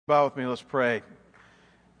Bow with me, let's pray.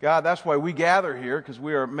 God, that's why we gather here, because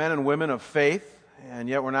we are men and women of faith, and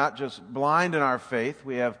yet we're not just blind in our faith.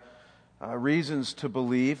 We have reasons to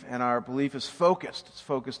believe, and our belief is focused. It's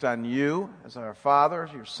focused on you as our Father,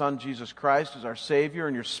 your Son, Jesus Christ, as our Savior,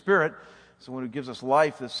 and your Spirit is the one who gives us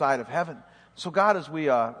life this side of heaven. So God, as we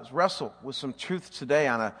wrestle with some truth today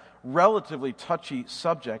on a relatively touchy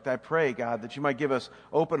subject, I pray, God, that you might give us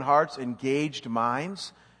open hearts, engaged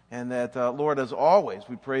minds, and that, Lord, as always,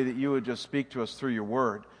 we pray that you would just speak to us through your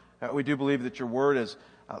word. We do believe that your word is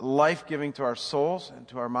life-giving to our souls and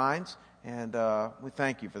to our minds, and we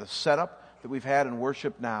thank you for the setup that we've had in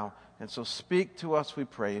worship now. And so speak to us, we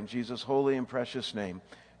pray, in Jesus' holy and precious name.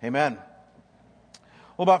 Amen.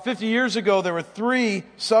 Well, about 50 years ago, there were three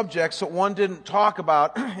subjects that one didn't talk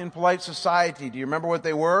about in polite society. Do you remember what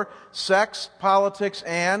they were? Sex, politics,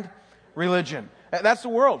 and religion. That's the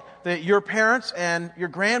world that your parents and your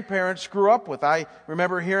grandparents grew up with. I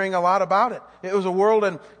remember hearing a lot about it. It was a world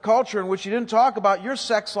and culture in which you didn't talk about your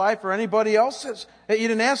sex life or anybody else's. You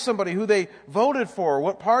didn't ask somebody who they voted for,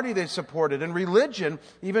 what party they supported. And religion,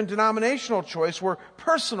 even denominational choice, were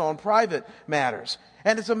personal and private matters.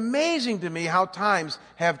 And it's amazing to me how times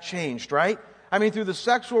have changed, right? I mean, through the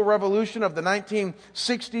sexual revolution of the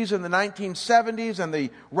 1960s and the 1970s and the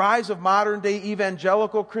rise of modern-day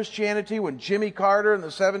evangelical Christianity, when Jimmy Carter in the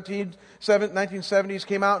 1970s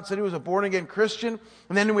came out and said he was a born-again Christian.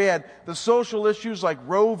 And then we had the social issues like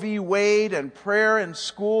Roe v. Wade and prayer in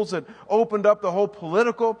schools that opened up the whole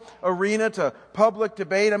political arena to public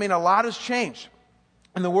debate. I mean, a lot has changed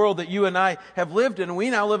in the world that you and I have lived in. And we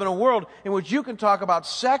now live in a world in which you can talk about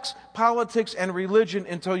sex, politics, and religion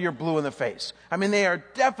until you're blue in the face. I mean, they are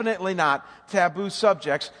definitely not taboo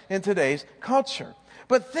subjects in today's culture.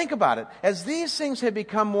 But think about it. As these things have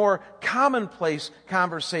become more commonplace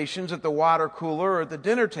conversations at the water cooler or at the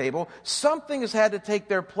dinner table, something has had to take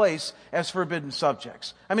their place as forbidden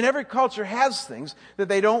subjects. I mean, every culture has things that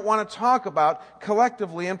they don't want to talk about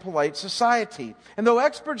collectively in polite society. And though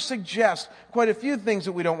experts suggest quite a few things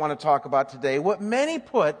that we don't want to talk about today, what many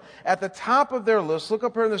put at the top of their list, look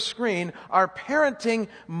up here on the screen, are parenting,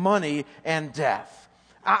 money, and death.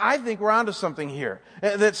 I think we're onto something here.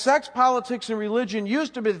 That sex, politics, and religion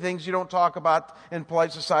used to be the things you don't talk about in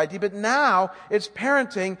polite society, but now it's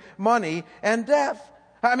parenting, money, and death.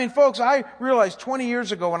 I mean, folks, I realized 20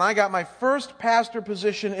 years ago when I got my first pastor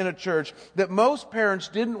position in a church that most parents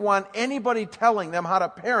didn't want anybody telling them how to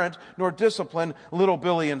parent nor discipline little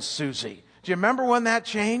Billy and Susie. Do you remember when that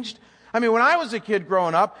changed? I mean, when I was a kid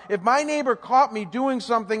growing up, if my neighbor caught me doing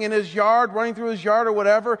something in his yard, running through his yard or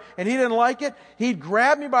whatever, and he didn't like it, he'd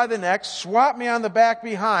grab me by the neck, swat me on the back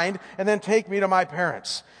behind, and then take me to my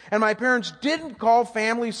parents. And my parents didn't call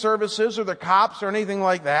family services or the cops or anything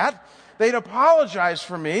like that. They'd apologize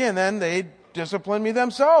for me, and then they'd discipline me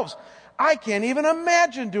themselves. I can't even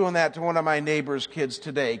imagine doing that to one of my neighbor's kids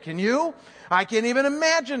today. Can you? I can't even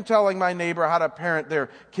imagine telling my neighbor how to parent their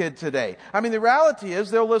kid today. I mean, the reality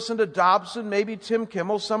is they'll listen to Dobson, maybe Tim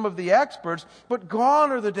Kimmel, some of the experts, but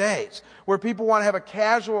gone are the days where people want to have a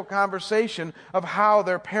casual conversation of how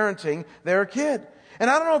they're parenting their kid. And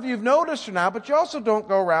I don't know if you've noticed or not, but you also don't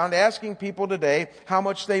go around asking people today how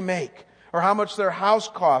much they make, or how much their house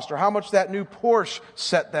cost, or how much that new Porsche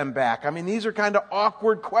set them back. I mean, these are kind of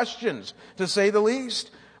awkward questions, to say the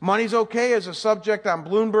least. Money's okay as a subject on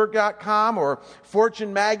Bloomberg.com or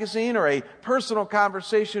Fortune magazine or a personal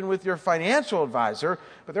conversation with your financial advisor,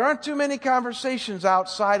 but there aren't too many conversations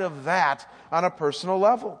outside of that on a personal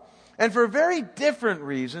level. And for very different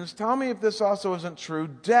reasons, tell me if this also isn't true,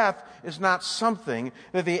 death is not something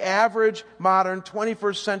that the average modern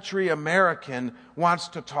 21st century American wants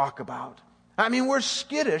to talk about. I mean, we're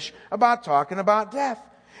skittish about talking about death.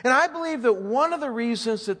 And I believe that one of the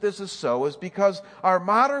reasons that this is so is because our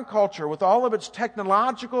modern culture, with all of its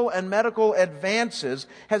technological and medical advances,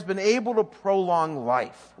 has been able to prolong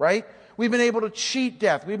life, right? We've been able to cheat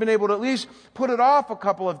death. We've been able to at least put it off a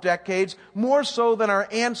couple of decades, more so than our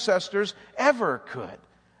ancestors ever could.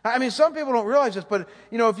 I mean, some people don't realize this, but,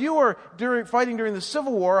 you know, if you were fighting during the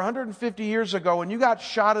Civil War 150 years ago and you got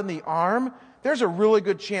shot in the arm, there's a really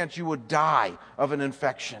good chance you would die of an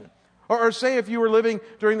infection. Or say if you were living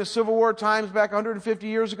during the Civil War times back 150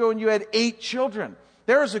 years ago and you had 8 children,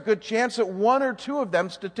 there is a good chance that 1 or 2 of them,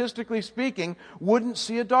 statistically speaking, wouldn't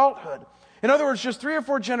see adulthood. In other words, just 3 or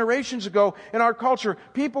 4 generations ago in our culture,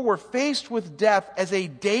 people were faced with death as a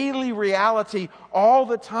daily reality all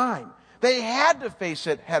the time. They had to face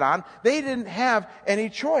it head on. They didn't have any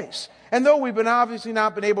choice. And though we've obviously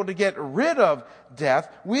not been able to get rid of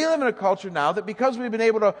death, we live in a culture now that because we've been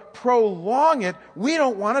able to prolong it, we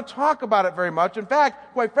don't want to talk about it very much. In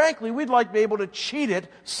fact, quite frankly, we'd like to be able to cheat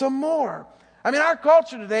it some more. I mean, our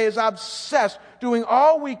culture today is obsessed doing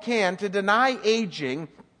all we can to deny aging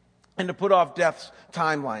and to put off death's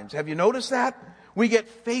timelines. Have you noticed that? We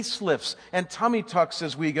get facelifts and tummy tucks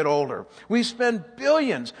as we get older. We spend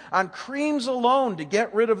billions on creams alone to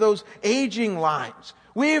get rid of those aging lines.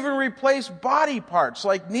 We even replace body parts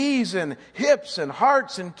like knees and hips and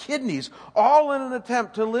hearts and kidneys, all in an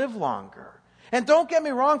attempt to live longer. And don't get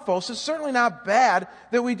me wrong, folks, it's certainly not bad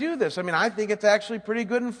that we do this. I mean, I think it's actually pretty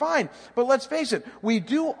good and fine. But let's face it, we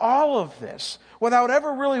do all of this without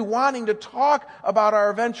ever really wanting to talk about our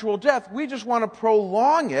eventual death. We just want to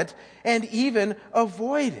prolong it and even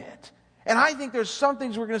avoid it. And I think there's some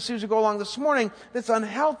things we're going to see as we go along this morning that's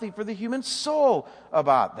unhealthy for the human soul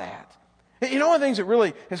about that. You know, one of the things that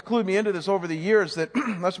really has clued me into this over the years that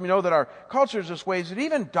lets me know that our culture is this way is that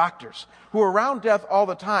even doctors who are around death all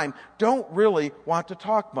the time don't really want to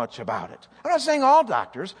talk much about it. I'm not saying all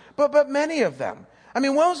doctors, but many of them. I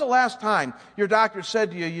mean, when was the last time your doctor said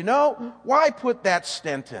to you, you know, why put that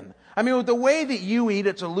stent in? I mean, with the way that you eat,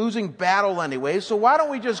 it's a losing battle anyway, so why don't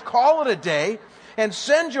we just call it a day and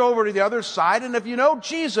send you over to the other side, and if you know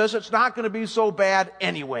Jesus, it's not going to be so bad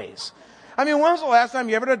anyways. I mean, when was the last time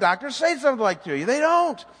you ever had a doctor say something like to you? They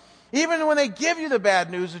don't. Even when they give you the bad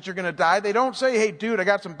news that you're going to die, they don't say, hey, dude, I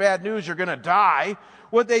got some bad news, you're going to die.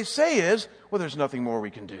 What they say is, well, there's nothing more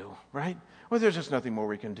we can do, right? Well, there's just nothing more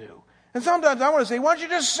we can do. And sometimes I want to say, why don't you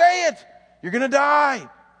just say it? You're going to die.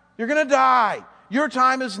 You're going to die. Your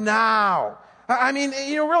time is now. I mean,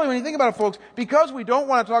 you know, really, when you think about it, folks, because we don't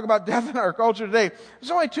want to talk about death in our culture today,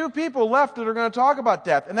 there's only two people left that are going to talk about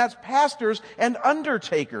death, and that's pastors and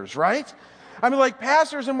undertakers, right? I mean, like,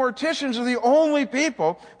 pastors and morticians are the only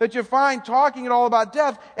people that you find talking at all about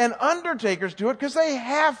death, and undertakers do it because they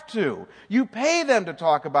have to. You pay them to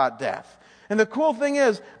talk about death. And the cool thing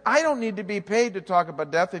is, I don't need to be paid to talk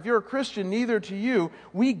about death. If you're a Christian, neither to you.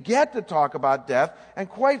 We get to talk about death, and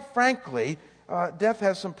quite frankly, death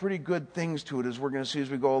has some pretty good things to it, as we're going to see as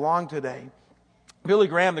we go along today. Billy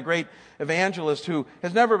Graham, the great evangelist who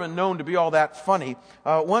has never been known to be all that funny,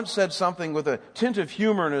 once said something with a tint of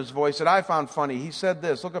humor in his voice that I found funny. He said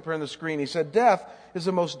this, look up here on the screen. He said, death is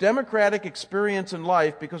the most democratic experience in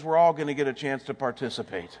life because we're all going to get a chance to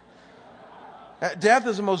participate. Death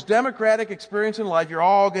is the most democratic experience in life. You're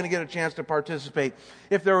all going to get a chance to participate.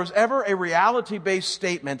 If there was ever a reality-based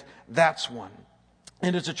statement, that's one.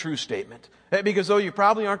 And it's a true statement. Because though you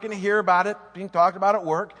probably aren't going to hear about it being talked about at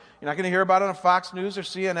work, you're not going to hear about it on Fox News or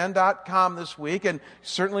CNN.com this week, and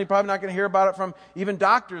certainly probably not going to hear about it from even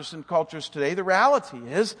doctors and cultures today. The reality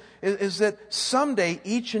is that someday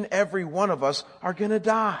each and every one of us are going to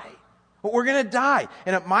die. But we're going to die.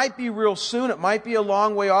 And it might be real soon. It might be a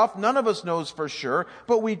long way off. None of us knows for sure.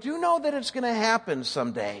 But we do know that it's going to happen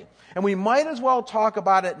someday. And we might as well talk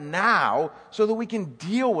about it now so that we can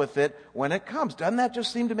deal with it when it comes. Doesn't that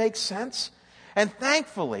just seem to make sense? And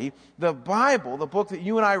thankfully, the Bible, the book that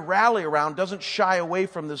you and I rally around, doesn't shy away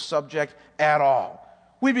from this subject at all.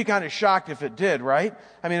 We'd be kind of shocked if it did, right?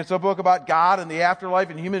 I mean, it's a book about God and the afterlife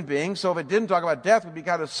and human beings, so if it didn't talk about death, we'd be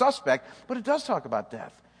kind of suspect. But it does talk about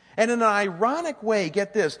death. And in an ironic way,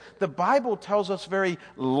 get this, the Bible tells us very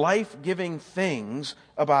life-giving things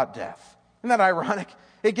about death. Isn't that ironic?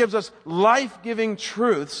 It gives us life-giving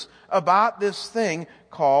truths about this thing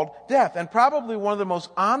called death. And probably one of the most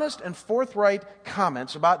honest and forthright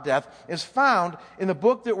comments about death is found in the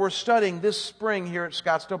book that we're studying this spring here at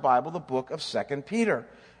Scottsdale Bible, the book of 2 Peter.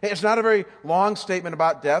 It's not a very long statement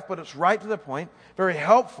about death, but it's right to the point, very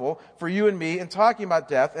helpful for you and me in talking about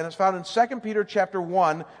death, and it's found in 2 Peter chapter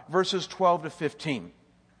 1, verses 12 to 15.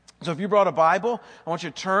 So if you brought a Bible, I want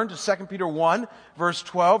you to turn to 2 Peter 1, verse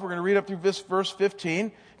 12. We're going to read up through this verse 15.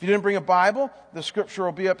 If you didn't bring a Bible, the scripture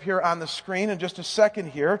will be up here on the screen in just a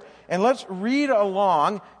second here. And let's read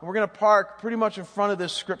along. We're going to park pretty much in front of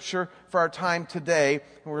this scripture for our time today.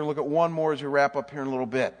 And we're going to look at one more as we wrap up here in a little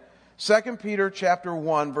bit. 2 Peter chapter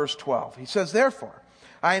 1, verse 12. He says, therefore,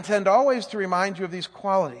 I intend always to remind you of these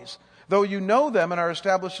qualities, though you know them and are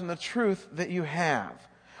established in the truth that you have.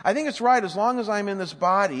 I think it's right, as long as I'm in this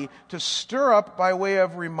body, to stir up by way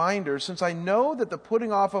of reminder, since I know that the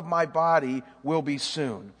putting off of my body will be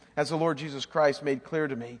soon, as the Lord Jesus Christ made clear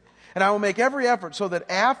to me. And I will make every effort so that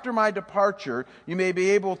after my departure, you may be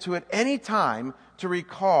able to at any time to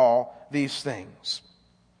recall these things.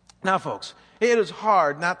 Now, folks, it is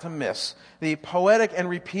hard not to miss the poetic and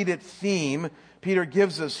repeated theme Peter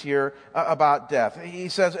gives us here about death. He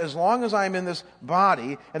says, as long as I'm in this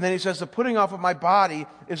body, and then he says the putting off of my body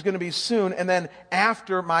is going to be soon, and then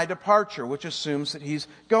after my departure, which assumes that he's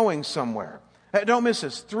going somewhere. Don't miss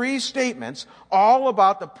this. 3 statements all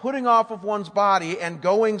about the putting off of one's body and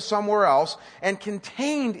going somewhere else, and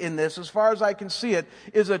contained in this, as far as I can see it,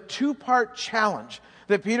 is a 2-part challenge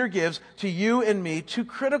that Peter gives to you and me, 2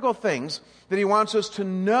 critical things that he wants us to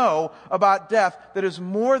know about death that is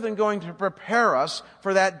more than going to prepare us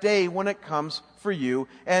for that day when it comes for you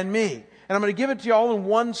and me. And I'm going to give it to you all in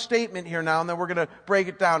one statement here now, and then we're going to break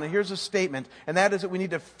it down. And here's a statement, and that is that we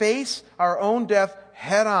need to face our own death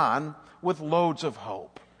head on with loads of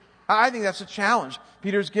hope. I think that's a challenge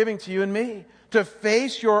Peter's giving to you and me, to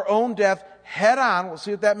face your own death head on. We'll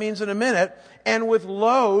see what that means in a minute, and with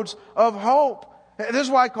loads of hope. This is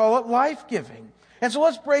why I call it life-giving. And so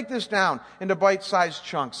let's break this down into bite-sized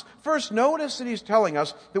chunks. First, notice that he's telling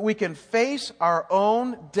us that we can face our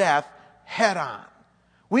own death head on.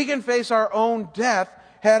 We can face our own death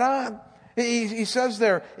head on. He says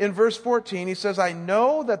there in verse 14, he says, I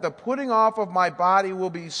know that the putting off of my body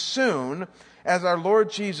will be soon, as our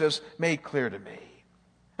Lord Jesus made clear to me.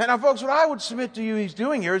 And now, folks, what I would submit to you he's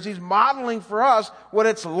doing here is he's modeling for us what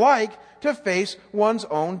it's like to face one's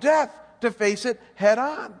own death, to face it head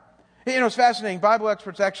on. You know, it's fascinating. Bible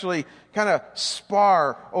experts actually kind of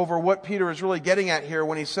spar over what Peter is really getting at here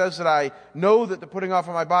when he says that I know that the putting off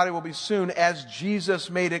of my body will be soon, as Jesus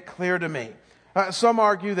made it clear to me. Some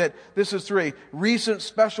argue that this is through a recent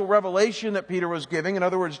special revelation that Peter was giving. In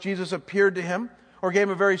other words, Jesus appeared to him or gave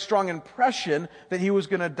him a very strong impression that he was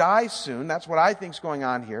going to die soon. That's what I think is going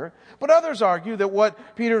on here. But others argue that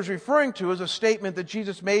what Peter is referring to is a statement that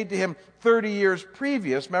Jesus made to him 30 years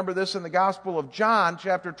previous. Remember this in the Gospel of John,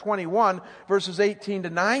 chapter 21, verses 18 to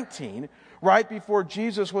 19. Right before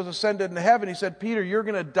Jesus was ascended into heaven, he said, Peter, you're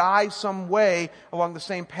going to die some way along the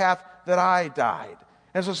same path that I died.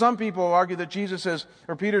 And so some people argue that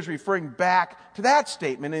Peter's referring back to that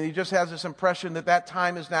statement, and he just has this impression that that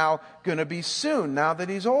time is now going to be soon, now that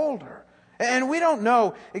he's older. And we don't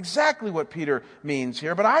know exactly what Peter means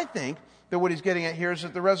here, but I think that what he's getting at here is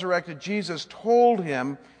that the resurrected Jesus told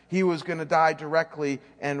him he was going to die directly,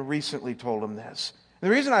 and recently told him this. The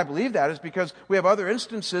reason I believe that is because we have other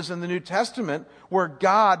instances in the New Testament where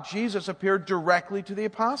God, Jesus, appeared directly to the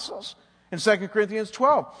apostles. In 2 Corinthians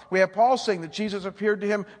 12, we have Paul saying that Jesus appeared to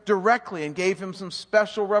him directly and gave him some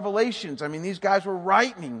special revelations. I mean, these guys were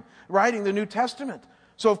writing the New Testament.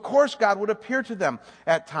 So, of course, God would appear to them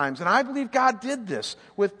at times. And I believe God did this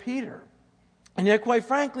with Peter. And yet, quite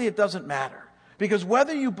frankly, it doesn't matter. Because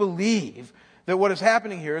whether you believe that what is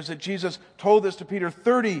happening here is that Jesus told this to Peter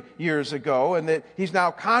 30 years ago and that he's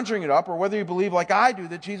now conjuring it up, or whether you believe, like I do,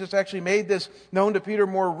 that Jesus actually made this known to Peter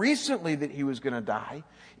more recently that he was going to die,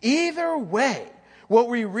 either way, what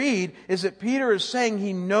we read is that Peter is saying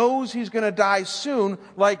he knows he's going to die soon,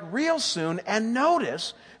 like real soon, and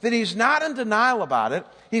notice that he's not in denial about it.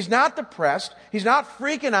 He's not depressed. He's not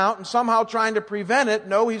freaking out and somehow trying to prevent it.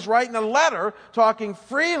 No, he's writing a letter talking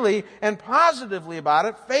freely and positively about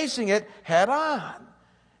it, facing it head on.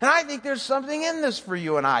 And I think there's something in this for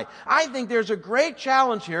you and I. I think there's a great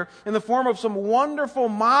challenge here in the form of some wonderful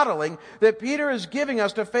modeling that Peter is giving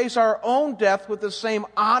us to face our own death with the same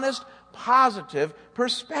honest, positive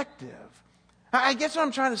perspective. I guess what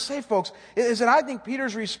I'm trying to say, folks, is that I think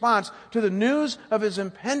Peter's response to the news of his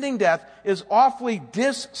impending death is awfully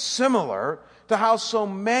dissimilar to how so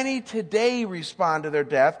many today respond to their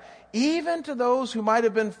death, even to those who might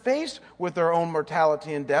have been faced with their own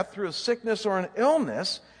mortality and death through a sickness or an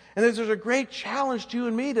illness. And there's a great challenge to you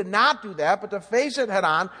and me to not do that, but to face it head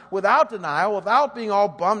on without denial, without being all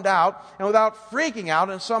bummed out, and without freaking out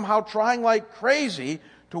and somehow trying like crazy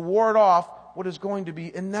to ward off what is going to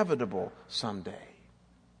be inevitable someday.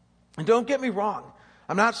 And don't get me wrong.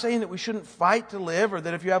 I'm not saying that we shouldn't fight to live, or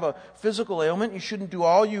that if you have a physical ailment, you shouldn't do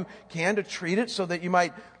all you can to treat it so that you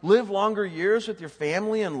might live longer years with your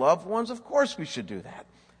family and loved ones. Of course we should do that.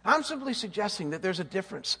 I'm simply suggesting that there's a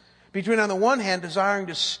difference between, on the one hand, desiring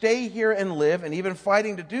to stay here and live, and even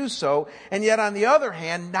fighting to do so, and yet on the other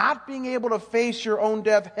hand, not being able to face your own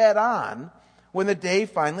death head on when the day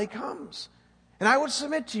finally comes. And I would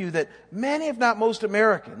submit to you that many, if not most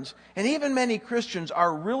Americans, and even many Christians,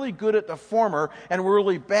 are really good at the former and we're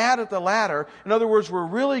really bad at the latter. In other words, we're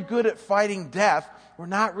really good at fighting death. We're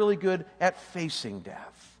not really good at facing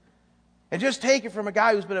death. And just take it from a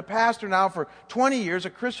guy who's been a pastor now for 20 years, a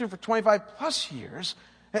Christian for 25 plus years,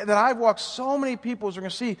 that I've walked so many people, as we're going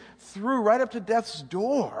to see, through right up to death's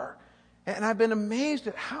door. And I've been amazed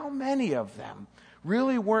at how many of them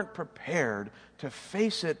really weren't prepared to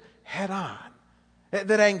face it head on.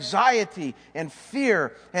 That anxiety and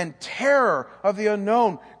fear and terror of the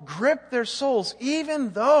unknown grip their souls,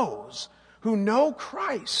 even those who know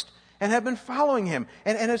Christ and have been following Him.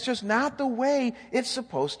 And it's just not the way it's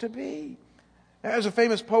supposed to be. There's a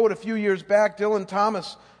famous poet a few years back, Dylan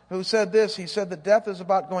Thomas, who said this. He said that death is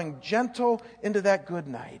about going gentle into that good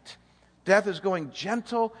night. Death is going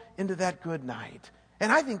gentle into that good night.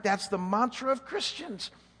 And I think that's the mantra of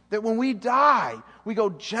Christians. That when we die, we go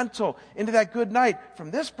gentle into that good night.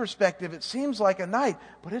 From this perspective, it seems like a night,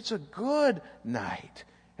 but it's a good night.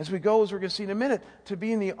 As we go, as we're going to see in a minute, to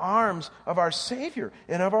be in the arms of our Savior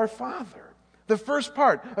and of our Father. The first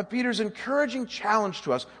part of Peter's encouraging challenge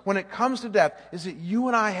to us when it comes to death is that you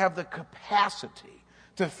and I have the capacity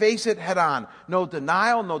to face it head on. No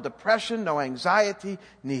denial, no depression, no anxiety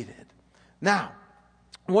needed. Now,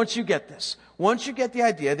 once you get this, once you get the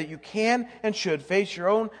idea that you can and should face your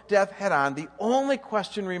own death head on, the only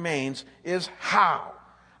question remains is how?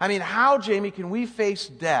 I mean, how, Jamie, can we face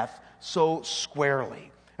death so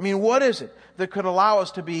squarely? I mean, what is it that could allow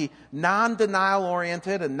us to be non-denial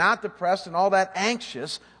oriented and not depressed and all that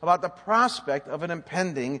anxious about the prospect of an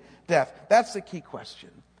impending death? That's the key question.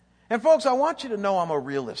 And folks, I want you to know I'm a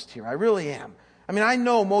realist here. I really am. I mean, I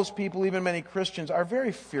know most people, even many Christians, are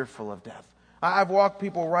very fearful of death. I've walked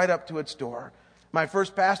people right up to its door. My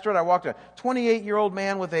first pastorate, I walked a 28-year-old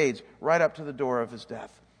man with AIDS right up to the door of his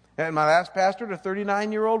death. And my last pastorate, a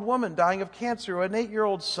 39-year-old woman dying of cancer who had an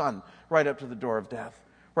 8-year-old son right up to the door of death.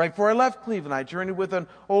 Right before I left Cleveland, I journeyed with an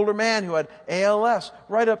older man who had ALS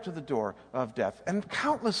right up to the door of death, and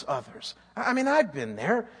countless others. I mean, I've been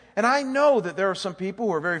there, and I know that there are some people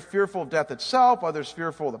who are very fearful of death itself, others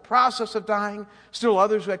fearful of the process of dying, still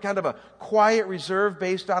others who had kind of a quiet reserve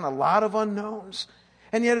based on a lot of unknowns.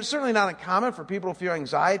 And yet it's certainly not uncommon for people to feel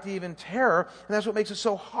anxiety, even terror, and that's what makes it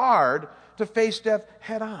so hard to face death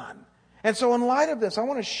head on. And so in light of this, I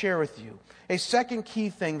want to share with you a second key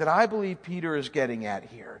thing that I believe Peter is getting at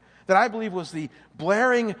here, that I believe was the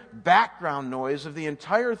blaring background noise of the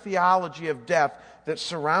entire theology of death that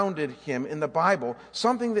surrounded him in the Bible,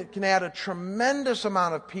 something that can add a tremendous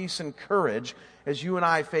amount of peace and courage as you and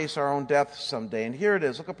I face our own death someday. And here it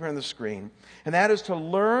is, look up here on the screen, and that is to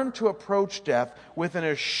learn to approach death with an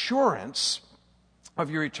assurance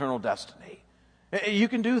of your eternal destiny. You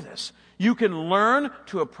can do this. You can learn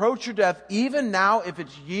to approach your death even now if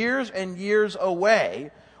it's years and years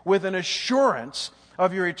away with an assurance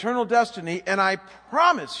of your eternal destiny. And I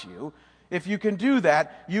promise you, if you can do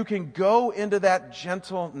that, you can go into that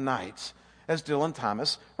gentle night, as Dylan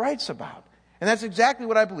Thomas writes about. And that's exactly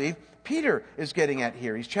what I believe Peter is getting at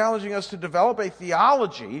here. He's challenging us to develop a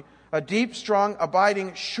theology, a deep, strong,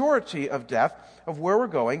 abiding surety of death, of where we're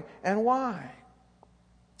going and why.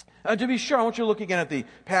 To be sure, I want you to look again at the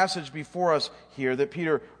passage before us here that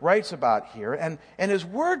Peter writes about here. And his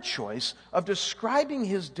word choice of describing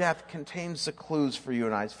his death contains the clues for you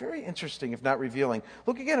and I. It's very interesting, if not revealing.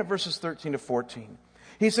 Look again at verses 13 to 14.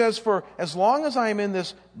 He says, "For as long as I am in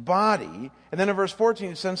this body," and then in verse 14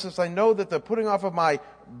 he says, "Since I know that the putting off of my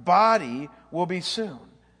body will be soon."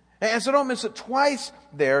 And so don't miss it twice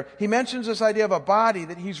there. He mentions this idea of a body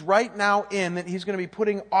that he's right now in, that he's going to be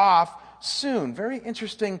putting off soon. Very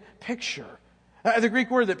interesting picture. The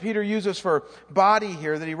Greek word that Peter uses for body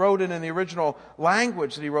here, that he wrote in the original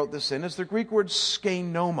language that he wrote this in, is the Greek word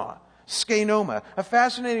skenoma. Skenoma. A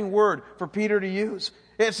fascinating word for Peter to use.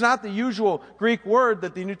 It's not the usual Greek word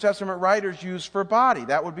that the New Testament writers use for body.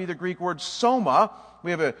 That would be the Greek word soma.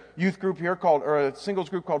 We have a youth group here or a singles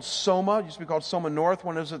group called Soma. It used to be called Soma North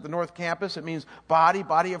when it was at the North Campus. It means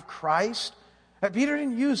body of Christ. Peter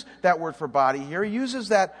didn't use that word for body here. He uses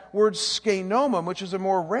that word skenoma, which is a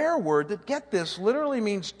more rare word that, get this, literally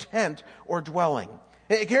means tent or dwelling.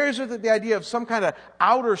 It carries with it the idea of some kind of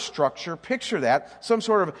outer structure. Picture that, some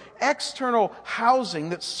sort of external housing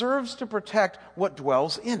that serves to protect what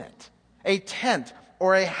dwells in it. A tent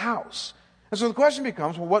or a house. And so the question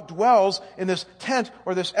becomes, well, what dwells in this tent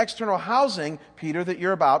or this external housing, Peter, that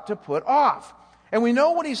you're about to put off? And we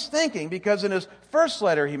know what he's thinking because in his first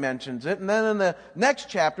letter he mentions it, and then in the next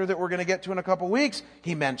chapter that we're going to get to in a couple weeks,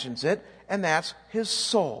 he mentions it, and that's his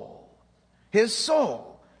soul. His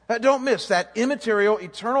soul. Don't miss that immaterial,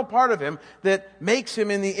 eternal part of him that makes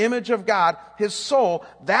him in the image of God, his soul.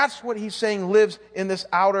 That's what he's saying lives in this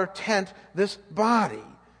outer tent, this body.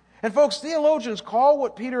 And folks, theologians call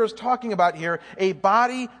what Peter is talking about here a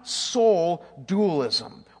body-soul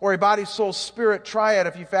dualism, or a body-soul-spirit triad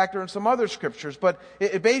if you factor in some other scriptures. But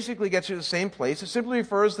it basically gets you to the same place. It simply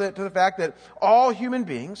refers to the fact that all human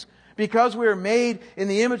beings, because we are made in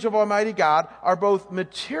the image of Almighty God, are both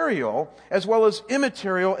material as well as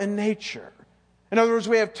immaterial in nature. In other words,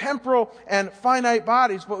 we have temporal and finite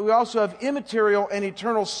bodies, but we also have immaterial and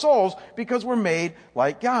eternal souls because we're made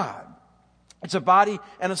like God. It's a body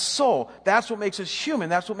and a soul. That's what makes us human.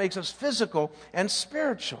 That's what makes us physical and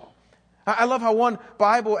spiritual. I love how one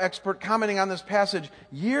Bible expert commenting on this passage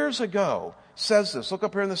years ago says this. Look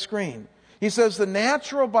up here on the screen. He says, the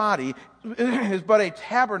natural body is but a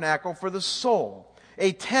tabernacle for the soul,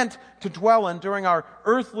 a tent to dwell in during our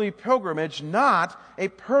earthly pilgrimage, not a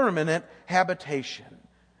permanent habitation.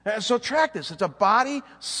 So track this. It's a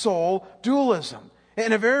body-soul dualism.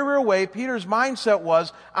 In a very real way, Peter's mindset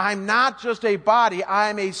was, I'm not just a body,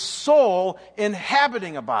 I'm a soul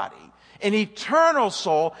inhabiting a body. An eternal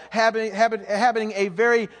soul inhabiting a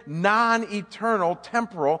very non-eternal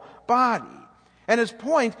temporal body. And his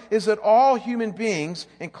point is that all human beings,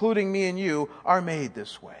 including me and you, are made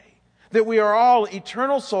this way. That we are all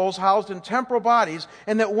eternal souls housed in temporal bodies,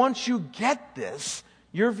 and that once you get this,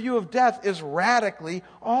 your view of death is radically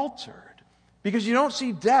altered. Because you don't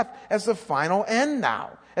see death as the final end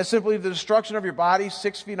now, as simply the destruction of your body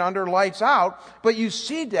 6 feet under, lights out, but you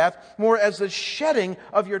see death more as the shedding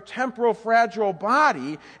of your temporal fragile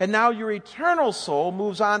body, and now your eternal soul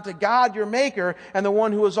moves on to God, your Maker, and the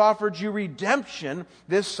one who has offered you redemption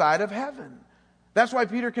this side of heaven. That's why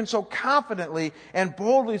Peter can so confidently and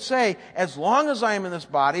boldly say, as long as I am in this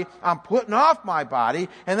body, I'm putting off my body,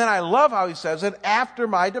 and then I love how he says it, after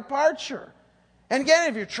my departure. And again,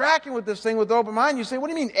 if you're tracking with this thing with open mind, you say, what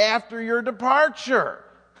do you mean after your departure?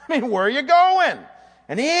 I mean, where are you going?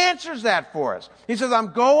 And he answers that for us. He says,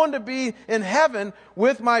 I'm going to be in heaven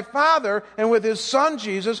with my Father and with his Son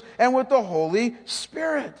Jesus and with the Holy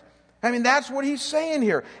Spirit. I mean, that's what he's saying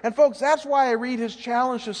here. And folks, that's why I read his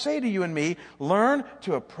challenge to say to you and me, learn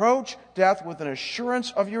to approach death with an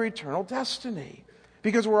assurance of your eternal destiny.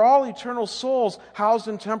 Because we're all eternal souls housed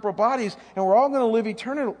in temporal bodies, and we're all going to live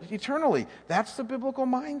eternally. That's the biblical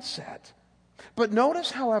mindset. But notice,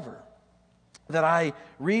 however, that I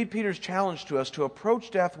read Peter's challenge to us to approach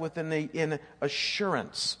death with an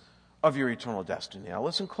assurance of your eternal destiny. Now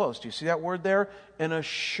listen close. Do you see that word there? An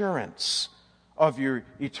assurance of your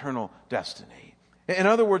eternal destiny. In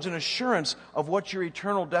other words, an assurance of what your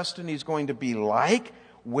eternal destiny is going to be like,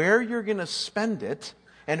 where you're going to spend it,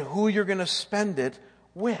 and who you're going to spend it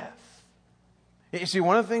with. You see,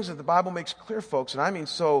 one of the things that the Bible makes clear, folks, and I mean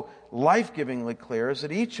so life-givingly clear, is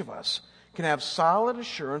that each of us can have solid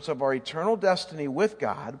assurance of our eternal destiny with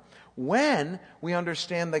God when we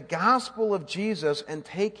understand the gospel of Jesus and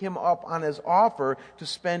take him up on his offer to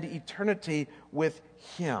spend eternity with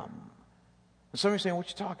him. And some of you are saying, what are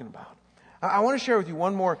you talking about? I want to share with you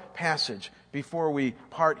one more passage before we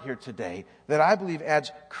part here today that I believe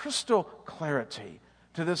adds crystal clarity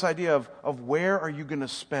to this idea of where are you going to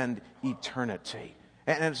spend eternity.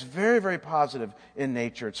 And it's very, very positive in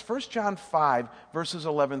nature. It's 1 John 5, verses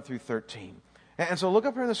 11 through 13. And so look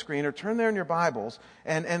up here on the screen or turn there in your Bibles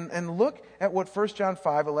and look at what 1 John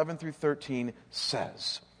 5, 11 through 13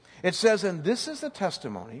 says. It says, and this is the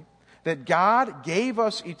testimony that God gave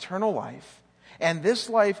us eternal life, and this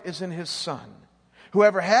life is in his Son.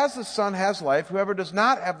 Whoever has the Son has life. Whoever does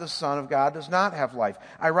not have the Son of God does not have life.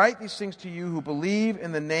 I write these things to you who believe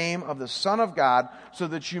in the name of the Son of God, so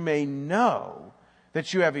that you may know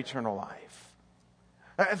that you have eternal life.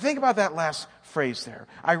 Think about that last phrase there.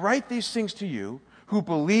 I write these things to you who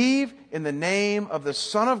believe in the name of the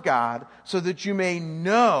Son of God, so that you may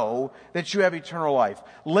know that you have eternal life.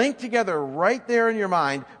 Link together right there in your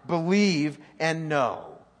mind, believe and know.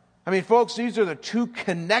 I mean, folks, these are the two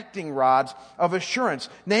connecting rods of assurance.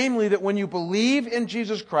 Namely, that when you believe in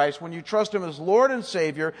Jesus Christ, when you trust him as Lord and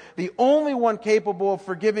Savior, the only one capable of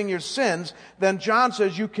forgiving your sins, then John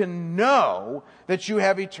says you can know that you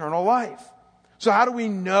have eternal life. So how do we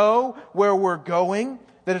know where we're going?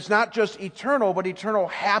 That it's not just eternal, but eternal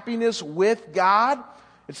happiness with God?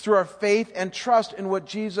 It's through our faith and trust in what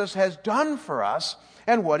Jesus has done for us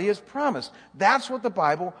and what he has promised. That's what the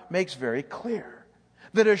Bible makes very clear.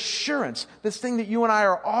 That assurance, this thing that you and I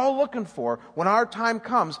are all looking for when our time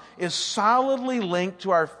comes, is solidly linked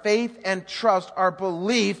to our faith and trust, our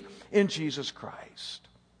belief in Jesus Christ.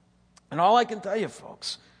 And all I can tell you,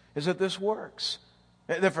 folks, is that this works.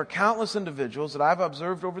 That for countless individuals that I've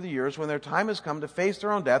observed over the years, when their time has come to face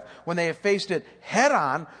their own death, when they have faced it head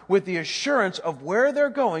on with the assurance of where they're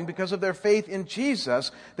going because of their faith in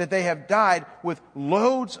Jesus, that they have died with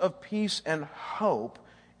loads of peace and hope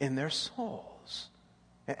in their souls.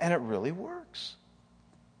 And it really works.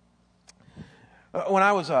 When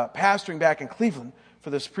I was pastoring back in Cleveland for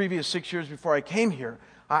this previous 6 years before I came here,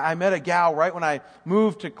 I met a gal right when I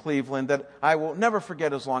moved to Cleveland that I will never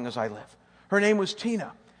forget as long as I live. Her name was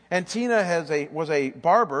Tina. And Tina was a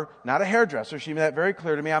barber, not a hairdresser. She made that very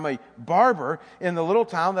clear to me. I'm a barber in the little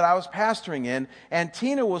town that I was pastoring in. And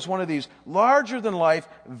Tina was one of these larger-than-life,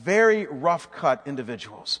 very rough-cut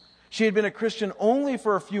individuals. She had been a Christian only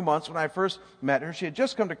for a few months when I first met her. She had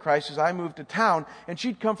just come to Christ as I moved to town, and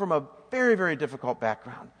she'd come from a very, very difficult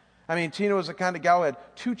background. I mean, Tina was the kind of gal who had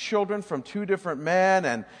 2 children from 2 different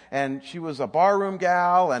men, and she was a barroom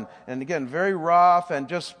gal, and again, very rough, and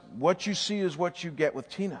just what you see is what you get with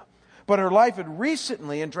Tina. But her life had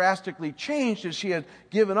recently and drastically changed as she had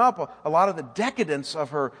given up a lot of the decadence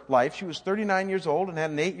of her life. She was 39 years old and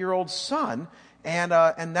had an 8-year-old son, and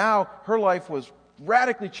now her life was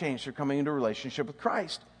radically changed through coming into a relationship with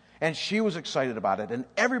Christ. And she was excited about it, and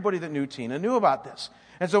everybody that knew Tina knew about this.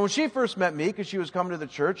 And so when she first met me, because she was coming to the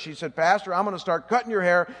church, she said, "Pastor, I'm going to start cutting your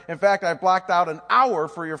hair. In fact, I blocked out an hour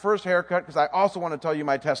for your first haircut because I also want to tell you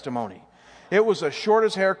my testimony." It was the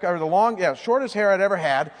shortest haircut, or shortest hair I'd ever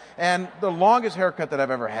had, and the longest haircut that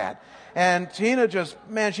I've ever had. And Tina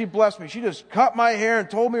she blessed me. She just cut my hair and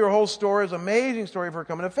told me her whole story. It was an amazing story of her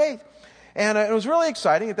coming to faith. And it was really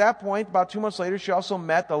exciting. At that point, about 2 months later, she also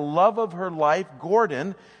met the love of her life,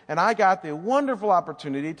 Gordon, and I got the wonderful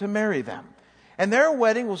opportunity to marry them. And their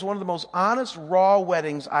wedding was one of the most honest, raw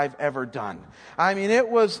weddings I've ever done. I mean, it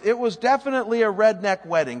was definitely a redneck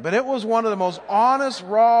wedding, but it was one of the most honest,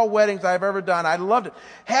 raw weddings I've ever done. I loved it.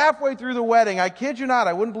 Halfway through the wedding, I kid you not,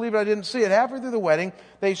 I wouldn't believe it, I didn't see it. Halfway through the wedding,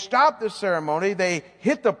 they stopped the ceremony, they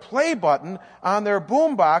hit the play button on their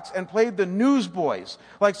boombox and played the Newsboys,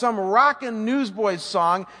 like some rockin' Newsboys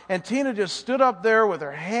song, and Tina just stood up there with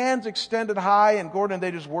her hands extended high, and Gordon, they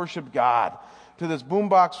just worshiped God to this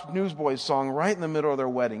boombox Newsboys song right in the middle of their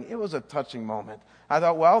wedding. It was a touching moment. I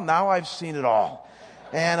thought, well, now I've seen it all.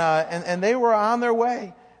 And they were on their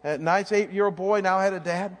way. A nice 8-year-old boy now had a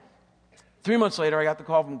dad. 3 months later, I got the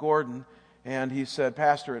call from Gordon, and he said,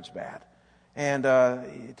 "Pastor, it's bad." And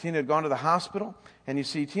Tina had gone to the hospital. And you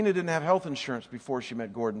see, Tina didn't have health insurance before she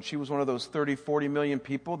met Gordon. She was one of those 30, 40 million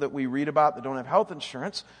people that we read about that don't have health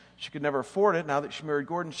insurance. She could never afford it. Now that she married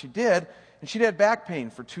Gordon, she did. And she'd had back pain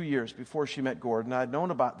for 2 years before she met Gordon. I'd known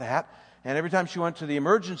about that. And every time she went to the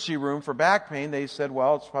emergency room for back pain, they said,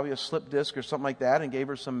 well, it's probably a slip disc or something like that, and gave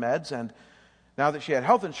her some meds. And now that she had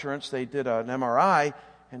health insurance, they did an MRI,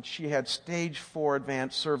 and she had stage 4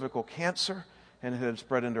 advanced cervical cancer, and it had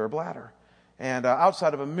spread into her bladder. And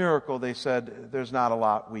outside of a miracle, they said, there's not a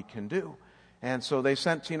lot we can do. And so they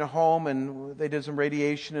sent Tina home, and they did some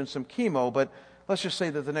radiation and some chemo, but let's just say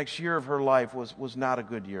that the next year of her life was not a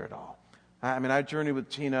good year at all. I mean, I journeyed with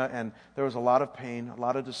Tina, and there was a lot of pain, a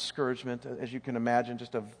lot of discouragement, as you can imagine,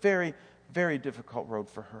 just a very, very difficult road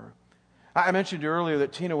for her. I mentioned earlier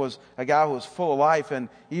that Tina was a gal who was full of life, and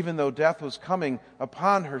even though death was coming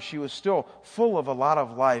upon her, she was still full of a lot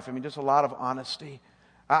of life. I mean, just a lot of honesty.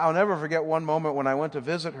 I'll never forget one moment when I went to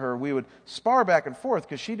visit her. We would spar back and forth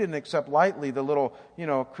because she didn't accept lightly the little,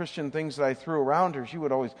 Christian things that I threw around her. She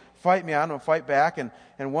would always fight me on and fight back. And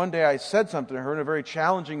one day I said something to her in a very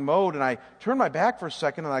challenging mode, and I turned my back for a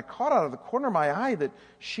second, and I caught out of the corner of my eye that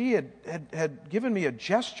she had given me a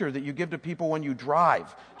gesture that you give to people when you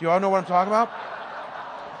drive. Do you all know what I'm talking about?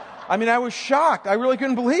 I mean, I was shocked. I really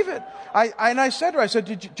couldn't believe it. I said to her,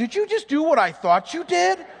 did you just do what I thought you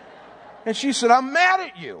did? And she said, I'm mad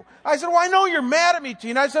at you. I said, well, I know you're mad at me,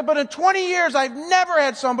 Tina. I said, but in 20 years, I've never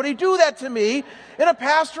had somebody do that to me in a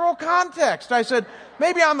pastoral context. I said,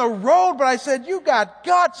 maybe on the road, but I said, you got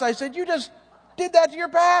guts. I said, you just did that to your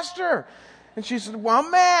pastor. And she said, well,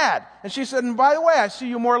 I'm mad. And she said, and by the way, I see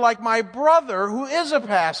you more like my brother who is a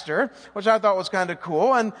pastor, which I thought was kind of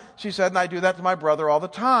cool. And she said, and I do that to my brother all the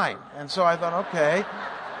time. And so I thought, okay.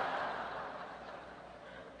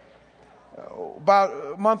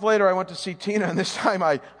 About a month later, I went to see Tina, and this time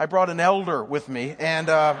I brought an elder with me, and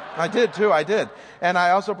I did. And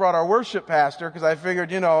I also brought our worship pastor, because I figured,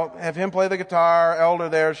 have him play the guitar, elder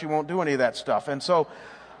there, she won't do any of that stuff. And so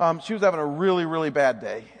she was having a really, really bad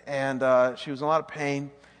day, and she was in a lot of pain,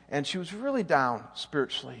 and she was really down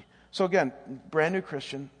spiritually. So again, brand new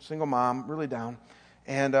Christian, single mom, really down.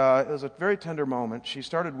 And it was a very tender moment. She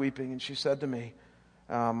started weeping, and she said to me,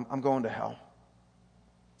 I'm going to hell.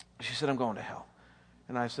 She said, I'm going to hell.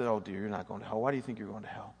 And I said, oh dear, you're not going to hell. Why do you think you're going to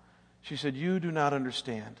hell? She said, you do not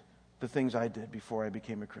understand the things I did before I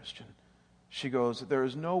became a Christian. She goes, there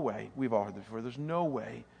is no way, we've all heard this before, there's no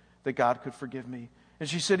way that God could forgive me. And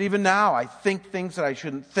she said, even now, I think things that I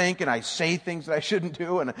shouldn't think, and I say things that I shouldn't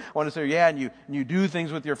do. And I want to say, yeah, and you do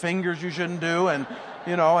things with your fingers you shouldn't do. And,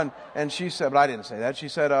 and she said, but I didn't say that. She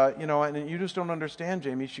said, and you just don't understand,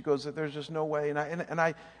 Jamie. She goes, that there's just no way. And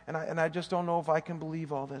I just don't know if I can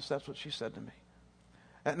believe all this. That's what she said to me.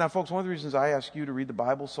 Now, folks, one of the reasons I ask you to read the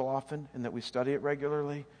Bible so often and that we study it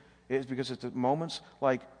regularly is because it's at moments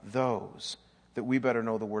like those that we better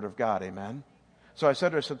know the Word of God. Amen? So I said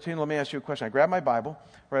to her, Tina, let me ask you a question. I grabbed my Bible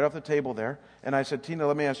right off the table there, and I said, Tina,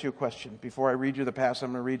 let me ask you a question. Before I read you the passage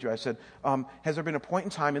I'm going to read you, I said, has there been a point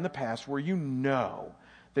in time in the past where you know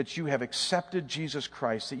that you have accepted Jesus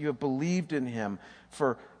Christ, that you have believed in Him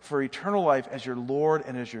for eternal life as your Lord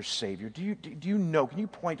and as your Savior? Do you know, can you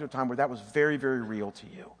point to a time where that was very, very real to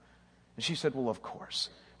you? And she said, well, of course.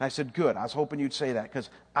 And I said, good. I was hoping you'd say that because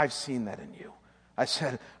I've seen that in you. I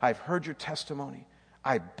said, I've heard your testimony.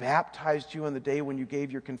 I baptized you on the day when you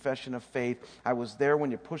gave your confession of faith. I was there when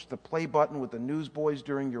you pushed the play button with the newsboys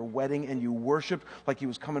during your wedding and you worshiped like He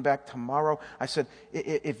was coming back tomorrow. I said,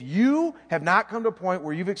 if you have not come to a point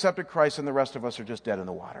where you've accepted Christ, then the rest of us are just dead in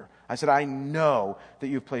the water. I said, I know that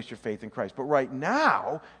you've placed your faith in Christ. But right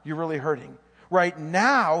now, you're really hurting. Right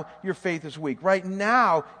now, your faith is weak. Right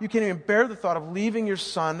now, you can't even bear the thought of leaving your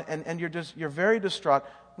son and you're very distraught.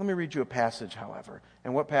 Let me read you a passage, however.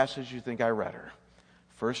 And what passage do you think I read her?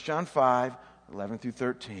 1 John 5, 11 through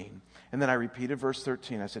 13. And then I repeated verse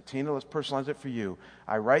 13. I said, Tina, let's personalize it for you.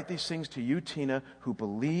 I write these things to you, Tina, who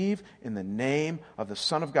believe in the name of the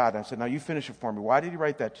Son of God. And I said, now you finish it for me. Why did He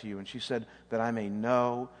write that to you? And she said, that I may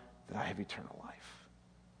know that I have eternal life.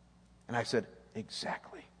 And I said,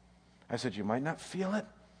 exactly. I said, you might not feel it.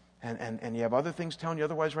 And you have other things telling you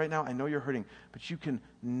otherwise right now. I know you're hurting. But you can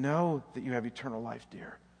know that you have eternal life,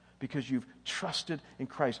 dear, because you've trusted in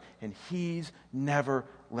Christ, and He's never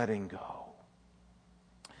letting go.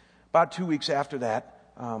 About 2 weeks after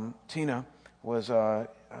that, Tina was on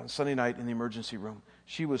Sunday night in the emergency room.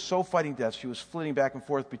 She was so fighting death, she was flitting back and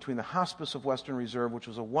forth between the Hospice of Western Reserve, which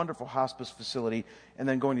was a wonderful hospice facility, and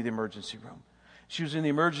then going to the emergency room. She was in the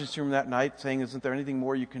emergency room that night saying, isn't there anything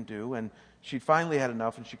more you can do? And she'd finally had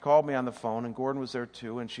enough, and she called me on the phone, and Gordon was there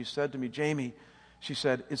too, and she said to me, Jamie, she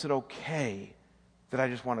said, is it okay that I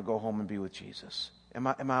just want to go home and be with Jesus? Am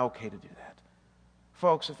I okay to do that?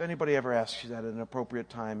 Folks, if anybody ever asks you that at an appropriate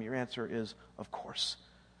time, your answer is, of course.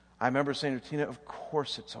 I remember saying to Tina, of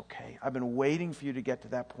course it's okay. I've been waiting for you to get to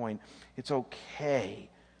that point. It's okay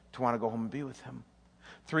to want to go home and be with Him.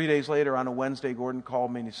 3 days later, on a Wednesday, Gordon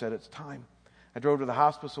called me and he said, it's time. I drove to the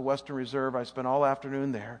Hospice of Western Reserve. I spent all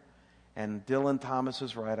afternoon there. And Dylan Thomas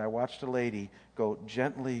is right. I watched a lady go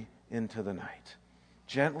gently into the night.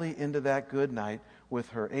 Gently into that good night with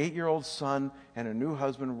her 8-year-old son and her new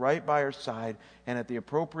husband right by her side. And at the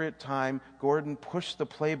appropriate time, Gordon pushed the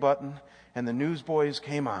play button and the newsboys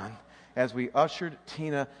came on as we ushered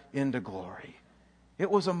Tina into glory. It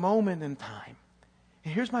was a moment in time.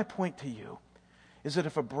 And here's my point to you, is that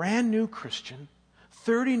if a brand new Christian,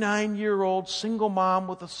 39-year-old single mom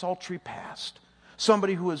with a sultry past,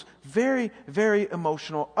 somebody who is very, very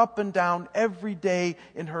emotional, up and down every day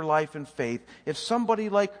in her life and faith, if somebody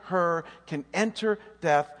like her can enter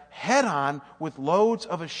death head on with loads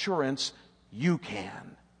of assurance, you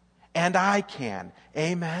can. And I can.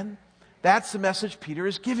 Amen? That's the message Peter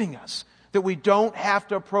is giving us. That we don't have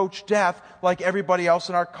to approach death like everybody else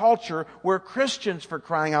in our culture. We're Christians, for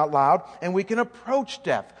crying out loud, and we can approach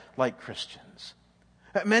death like Christians.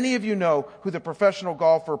 Many of you know who the professional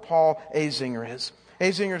golfer Paul Azinger is.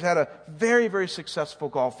 Azinger's had a very, very successful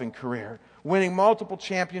golfing career, winning multiple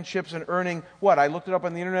championships and earning, I looked it up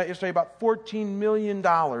on the internet yesterday, about $14 million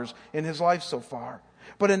in his life so far.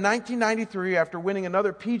 But in 1993, after winning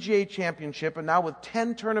another PGA championship and now with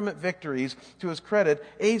 10 tournament victories to his credit,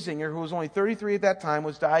 Azinger, who was only 33 at that time,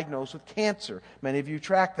 was diagnosed with cancer. Many of you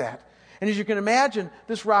track that. And as you can imagine,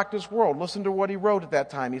 this rocked his world. Listen to what he wrote at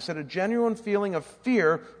that time. He said, a genuine feeling of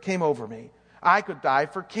fear came over me. I could die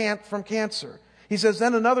from cancer. He says,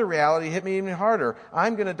 then another reality hit me even harder.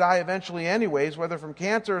 I'm going to die eventually anyways, whether from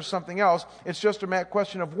cancer or something else. It's just a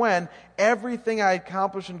question of when. Everything I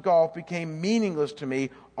accomplished in golf became meaningless to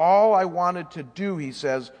me. All I wanted to do, he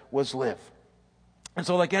says, was live. And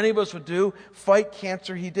so like any of us would do, fight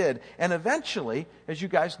cancer he did. And eventually, as you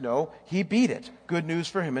guys know, he beat it. Good news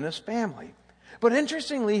for him and his family. But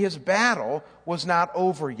interestingly, his battle was not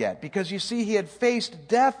over yet. Because you see, he had faced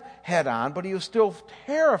death head on, but he was still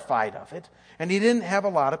terrified of it. And he didn't have a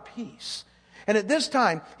lot of peace. And at this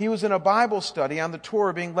time, he was in a Bible study on the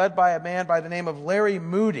tour being led by a man by the name of Larry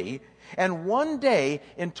Moody. And one day,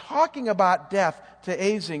 in talking about death to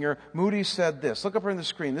Azinger, Moody said this. Look up here on the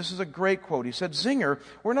screen. This is a great quote. He said, Zinger,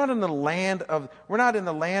 we're not in the land of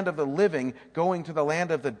the living going to the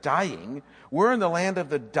land of the dying. We're in the land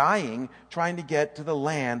of the dying trying to get to the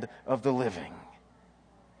land of the living.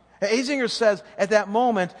 Azinger says at that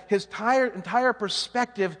moment, his entire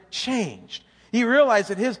perspective changed. He realized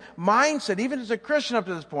that his mindset, even as a Christian up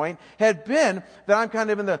to this point, had been that I'm kind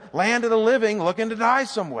of in the land of the living looking to die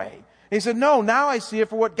some way. And he said, no, now I see it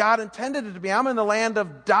for what God intended it to be. I'm in the land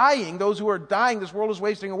of dying. Those who are dying, this world is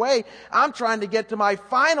wasting away. I'm trying to get to my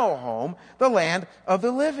final home, the land of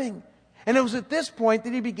the living. And it was at this point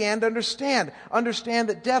that he began to understand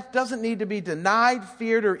that death doesn't need to be denied,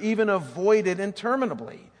 feared, or even avoided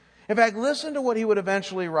interminably. In fact, listen to what he would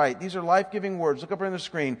eventually write. These are life-giving words. Look up here on the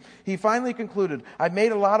screen. He finally concluded, I've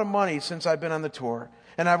made a lot of money since I've been on the tour,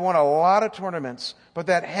 and I've won a lot of tournaments, but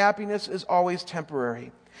that happiness is always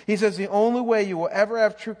temporary. He says the only way you will ever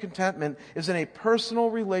have true contentment is in a personal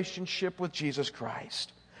relationship with Jesus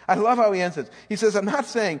Christ. I love how he ends it. He says, I'm not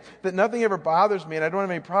saying that nothing ever bothers me and I don't have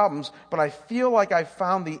any problems, but I feel like I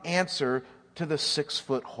found the answer to the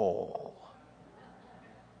 6-foot hole.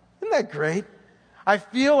 Isn't that great? I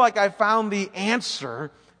feel like I found the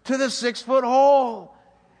answer to the 6-foot hole.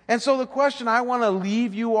 And so the question I want to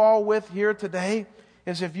leave you all with here today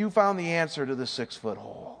is if you found the answer to the 6-foot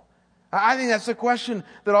hole. I think that's the question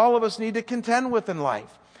that all of us need to contend with in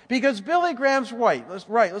life. Because Billy Graham's right. Let's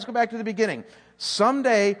go back to the beginning.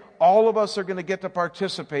 Someday, all of us are going to get to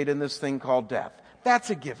participate in this thing called death. That's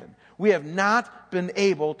a given. We have not been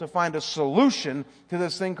able to find a solution to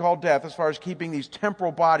this thing called death as far as keeping these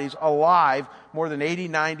temporal bodies alive more than 80,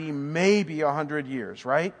 90, maybe 100 years,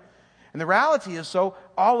 right? And the reality is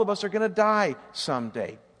all of us are going to die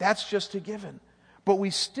someday. That's just a given. But we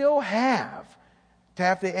still have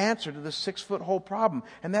the answer to the 6-foot hole problem.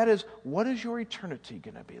 And that is, what is your eternity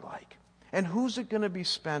going to be like? And who's it going to be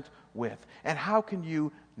spent with? And how can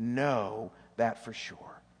you know that for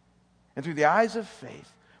sure? And through the eyes of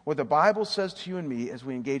faith, what the Bible says to you and me as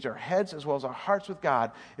we engage our heads as well as our hearts with God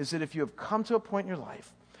is that if you have come to a point in your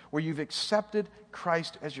life where you've accepted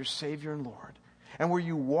Christ as your Savior and Lord, and where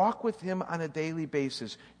you walk with Him on a daily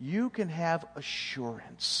basis, you can have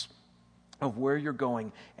assurance of where you're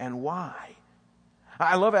going and why.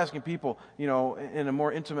 I love asking people, in a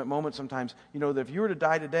more intimate moment sometimes, that if you were to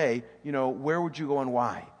die today, where would you go and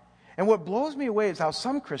why? And what blows me away is how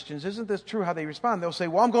some Christians, isn't this true how they respond? They'll say,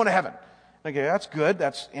 well, I'm going to heaven. Okay, that's good.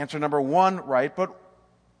 That's answer number one, right? But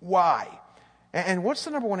why? And what's the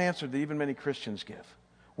number one answer that even many Christians give?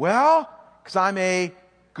 Well, because I'm a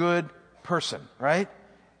good person, right?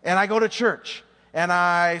 And I go to church. And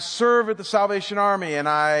I serve at the Salvation Army, and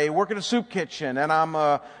I work in a soup kitchen, and I'm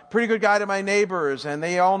a pretty good guy to my neighbors, and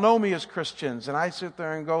they all know me as Christians. And I sit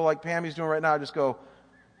there and go like Pammy's doing right now, I just go,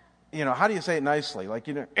 how do you say it nicely? Like,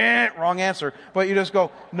 wrong answer. But you just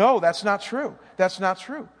go, no, that's not true. That's not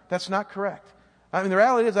true. That's not correct. I mean, the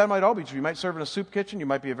reality is that might all be true. You might serve in a soup kitchen, you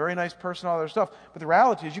might be a very nice person, all that other stuff. But the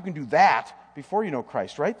reality is you can do that before you know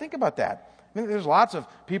Christ, right? Think about that. I mean, there's lots of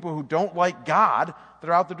people who don't like God that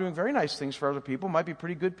are out there doing very nice things for other people, might be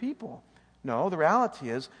pretty good people. No, the reality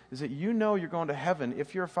is that you're going to heaven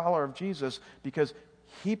if you're a follower of Jesus because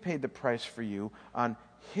He paid the price for you on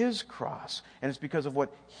His cross. And it's because of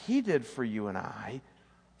what He did for you and I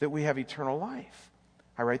that we have eternal life.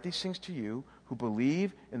 I write these things to you who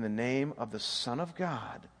believe in the name of the Son of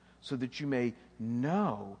God so that you may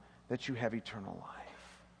know that you have eternal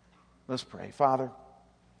life. Let's pray. Father,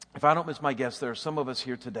 if I don't miss my guess, there are some of us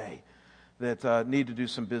here today that need to do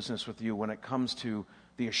some business with you when it comes to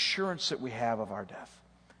the assurance that we have of our death.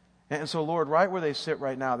 And so, Lord, right where they sit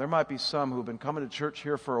right now, there might be some who've been coming to church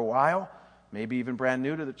here for a while, maybe even brand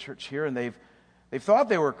new to the church here, and they've thought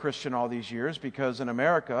they were a Christian all these years because in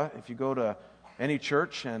America, if you go to any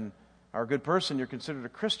church and are a good person, you're considered a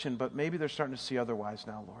Christian, but maybe they're starting to see otherwise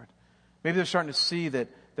now, Lord. Maybe they're starting to see that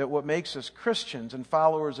what makes us Christians and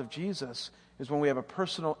followers of Jesus is when we have a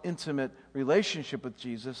personal, intimate relationship with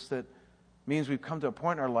Jesus that means we've come to a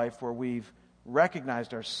point in our life where we've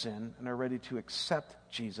recognized our sin and are ready to accept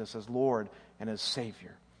Jesus as Lord and as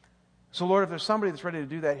Savior. So, Lord, if there's somebody that's ready to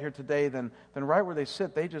do that here today, then right where they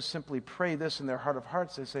sit, they just simply pray this in their heart of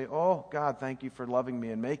hearts. They say, oh, God, thank you for loving me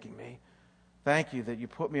and making me. Thank you that you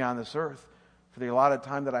put me on this earth for the allotted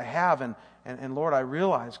time that I have. And Lord, I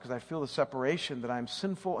realize, because I feel the separation, that I'm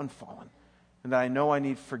sinful and fallen. And that I know I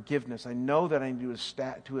need forgiveness. I know that I need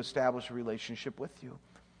to establish a relationship with you.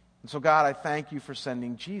 And so, God, I thank you for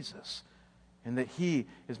sending Jesus. And that He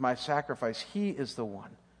is my sacrifice. He is the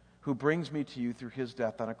one who brings me to you through His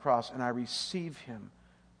death on a cross. And I receive Him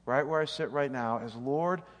right where I sit right now as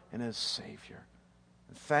Lord and as Savior.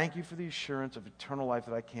 And thank you for the assurance of eternal life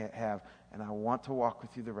that I can't have. And I want to walk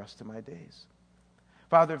with you the rest of my days.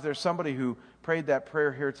 Father, if there's somebody who prayed that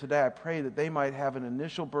prayer here today, I pray that they might have an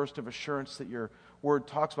initial burst of assurance that your word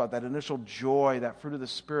talks about, that initial joy, that fruit of the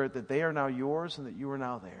Spirit, that they are now yours and that you are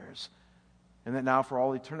now theirs. And that now for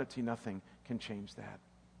all eternity, nothing can change that.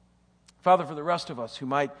 Father, for the rest of us who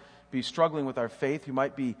might be struggling with our faith, who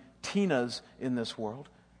might be Tinas in this world,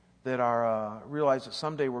 that are realize that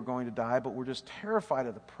someday we're going to die, but we're just terrified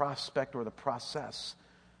of the prospect or the process.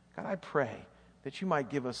 God, I pray that you might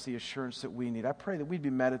give us the assurance that we need. I pray that we'd be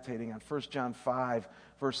meditating on 1 John 5,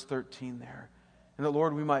 verse 13 there. And that,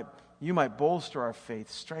 Lord, you might bolster our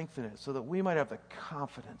faith, strengthen it, so that we might have the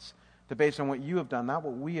confidence that based on what you have done, not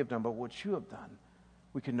what we have done, but what you have done,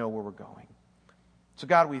 we can know where we're going. So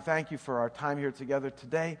God, we thank you for our time here together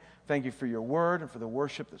today. Thank you for your word and for the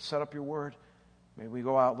worship that set up your word. May we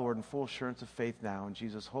go out, Lord, in full assurance of faith now in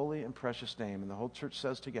Jesus' holy and precious name. And the whole church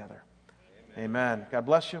says together, Amen. God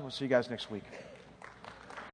bless you. We'll see you guys next week.